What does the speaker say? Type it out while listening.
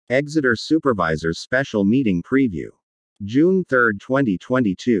Exeter Supervisors Special Meeting Preview. June 3,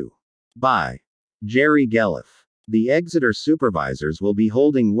 2022. By Jerry Gelliff. The Exeter Supervisors will be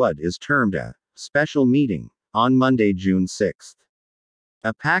holding what is termed a special meeting on Monday, June 6.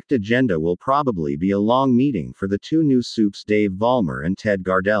 A packed agenda will probably be a long meeting for the two new soups, Dave Vollmer and Ted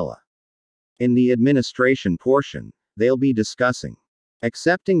Gardella. In the administration portion, they'll be discussing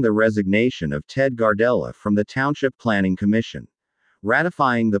accepting the resignation of Ted Gardella from the Township Planning Commission,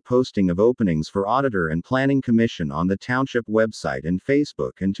 ratifying the posting of openings for Auditor and Planning Commission on the Township website and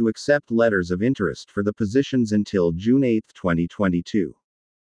Facebook, and to accept letters of interest for the positions until June 8, 2022.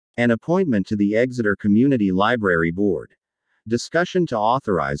 An appointment to the Exeter Community Library Board. Discussion to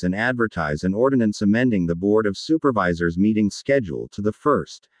authorize and advertise an ordinance amending the Board of Supervisors meeting schedule to the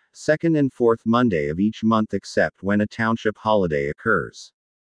first, second, and fourth Monday of each month except when a township holiday occurs.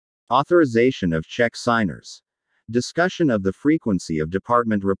 Authorization of check signers. Discussion of the frequency of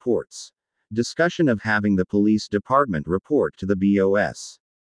department reports. Discussion of having the police department report to the BOS.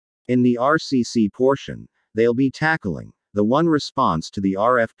 In the RCC portion, they'll be tackling the one response to the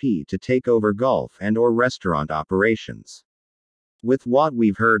RFP to take over golf and/or restaurant operations. With what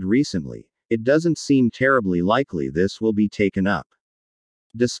we've heard recently, it doesn't seem terribly likely this will be taken up.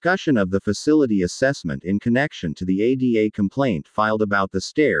 Discussion of the facility assessment in connection to the ADA complaint filed about the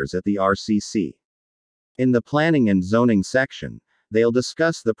stairs at the RCC. In the Planning and Zoning section, they'll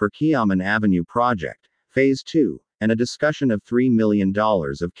discuss the Perkiomen Avenue project, Phase 2, and a discussion of $3 million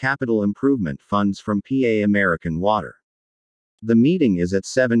of capital improvement funds from PA American Water. The meeting is at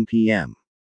 7 p.m.